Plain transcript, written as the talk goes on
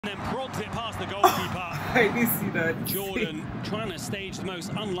Then prods it past the goalkeeper. I didn't see that. Jordan trying to stage the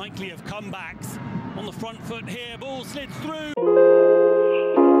most unlikely of comebacks. On the front foot here, ball slid through.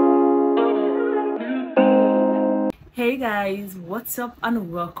 Hey guys, what's up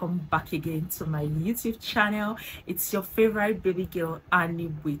and welcome back again to my YouTube channel. It's your favorite baby girl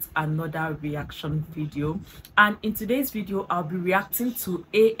Annie with another reaction video, and in today's video I'll be reacting to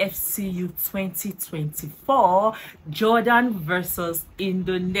AFCU 2024 Jordan versus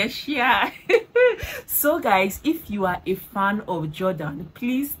Indonesia. So guys, if you are a fan of Jordan,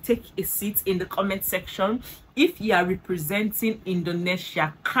 please take a seat in the comment section. If you are representing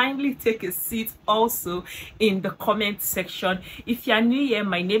Indonesia, kindly take a seat also in the comment section. If you are new here,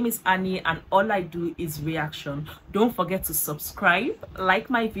 my name is Annie and all I do is reaction. Don't forget to subscribe, like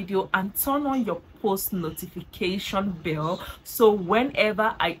my video, and turn on your post notification bell so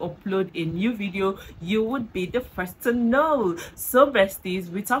whenever I upload a new video, you would be the first to know. So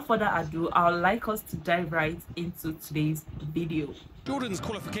besties, without further ado, I would like us to dive right into today's video. Jordan's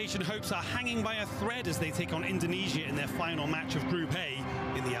qualification hopes are hanging by a thread as they take on Indonesia in their final match of Group A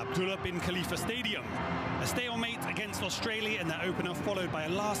in the Abdullah bin Khalifa Stadium. A stalemate against Australia in their opener, followed by a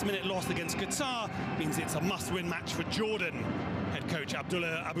last-minute loss against Qatar, means it's a must-win match for Jordan. Head coach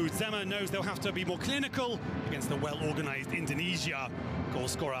Abdullah Abu Zema knows they'll have to be more clinical against the well-organised Indonesia. Goal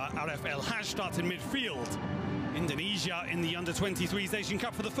scorer Arif El Haj starts in midfield. Indonesia in the Under-23s Asian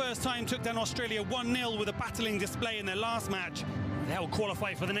Cup for the first time took down Australia 1-0 with a battling display in their last match. They'll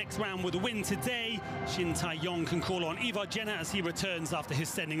qualify for the next round with a win today. Shin Tae-yong can call on Ivar Jenner as he returns after his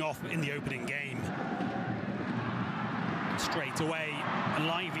sending off in the opening game. Straight away, a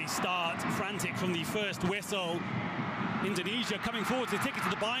lively start, frantic from the first whistle. Indonesia coming forward to take it to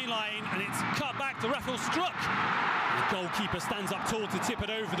the byline, and it's cut back to Rafael Struck. The goalkeeper stands up tall to tip it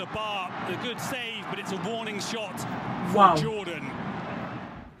over the bar. A good save, but it's a warning shot for Jordan.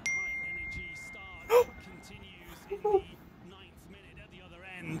 High energy start continues in the 9th minute at the other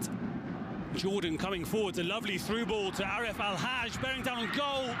end. Jordan coming forward, a lovely through ball to Arif El Haj, bearing down on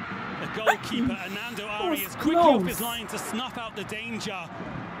goal. The goalkeeper, Anando Ari, is quickly off his line to snuff out the danger.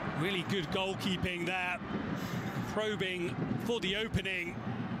 Really good goalkeeping there. Probing for the opening,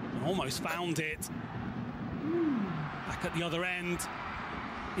 and almost found it. Back at the other end,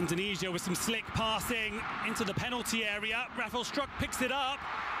 Indonesia with some slick passing into the penalty area. Rafael Struck picks it up,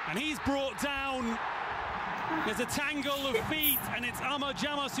 and he's brought down. There's a tangle of feet, and it's Ahmad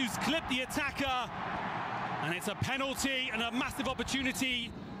Jamas who's clipped the attacker. And it's a penalty and a massive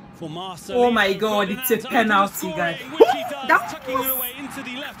opportunity for Marcelo. Oh my God, it's a penalty, guys. That's tucking it away into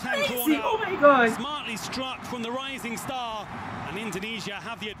the left-hand corner. Oh my God. Smartly struck from the rising star, and Indonesia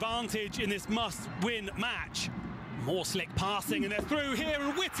have the advantage in this must-win match. More slick passing, and they're through here,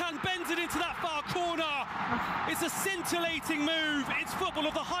 and Witan bends it into that far corner. It's a scintillating move. It's football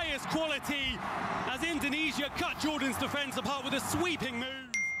of the highest quality as Indonesia cut Jordan's defence apart with a sweeping move.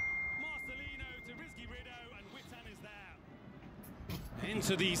 Marcelino to Rizky Ridho, and Witan is there.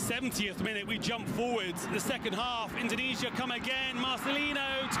 Into the 70th minute, we jump forwards. The second half, Indonesia come again.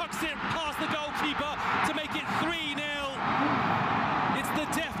 Marcelino tucks it past the goalkeeper to make it 3-0. It's the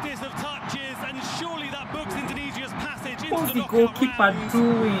deftest of touches, and surely that books Indonesia's passage into the knockout rounds.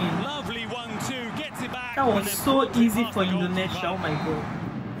 Doing? Lovely 1-2, gets it back. That was so easy for Indonesia. Oh my God.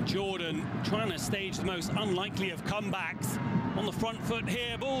 Jordan trying to stage the most unlikely of comebacks. On the front foot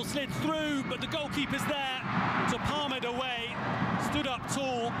here, ball slid through, but the goalkeeper's there to palm it away. Stood up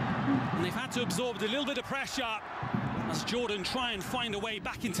tall, and they've had to absorb a little bit of pressure as Jordan try and find a way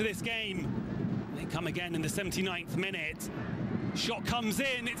back into this game. They come again in the 79th minute. Shot comes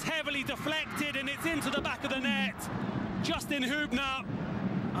in, it's heavily deflected, and it's into the back of the net. Justin Hubner,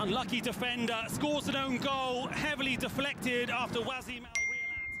 unlucky defender, scores an own goal, heavily deflected after Wazim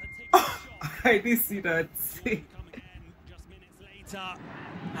Al-Rialat had taken the shot. I didn't see that. Come again just minutes later.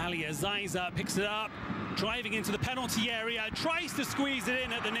 Ali Aziza picks it up, driving into the penalty area, tries to squeeze it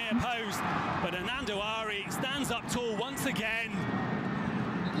in at the near post, but Anando Ari stands up tall once again.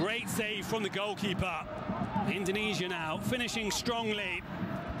 Great save from the goalkeeper. Indonesia now finishing strongly.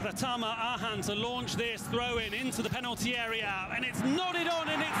 Pratama Ahan to launch this throw-in into the penalty area, and it's nodded on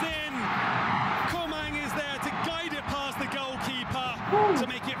and it's in. Komang is there to guide it past the goalkeeper to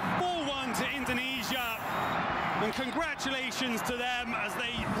make it 4-1 to Indonesia. And congratulations to them as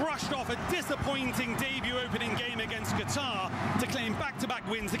they brushed off a disappointing debut opening game against Qatar to claim back-to-back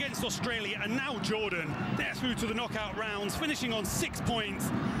wins against Australia, and now Jordan. They're through to the knockout rounds, finishing on 6 points,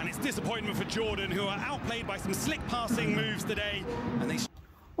 and it's disappointment for Jordan, who are outplayed by some slick passing moves today. And they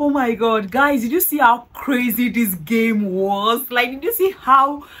Oh my god, guys, did you see how crazy this game was? Like, did you see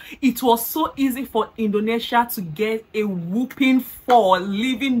how it was so easy for Indonesia to get a whooping for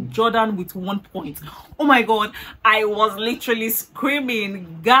leaving Jordan with 1 point? Oh my god, I was literally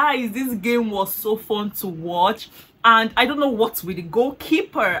screaming. Guys, this game was so fun to watch. And I don't know what's with the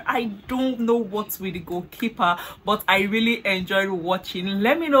goalkeeper. I don't know what's with the goalkeeper, but I really enjoyed watching.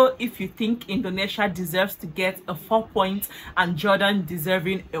 Let me know if you think Indonesia deserves to get a 4 point and Jordan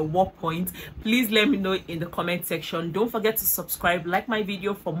deserving a 1 point. Please let me know in the comment section. Don't forget to subscribe, like my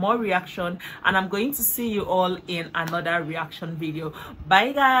video for more reaction, and I'm going to see you all in another reaction video.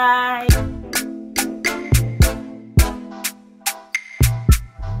 Bye guys.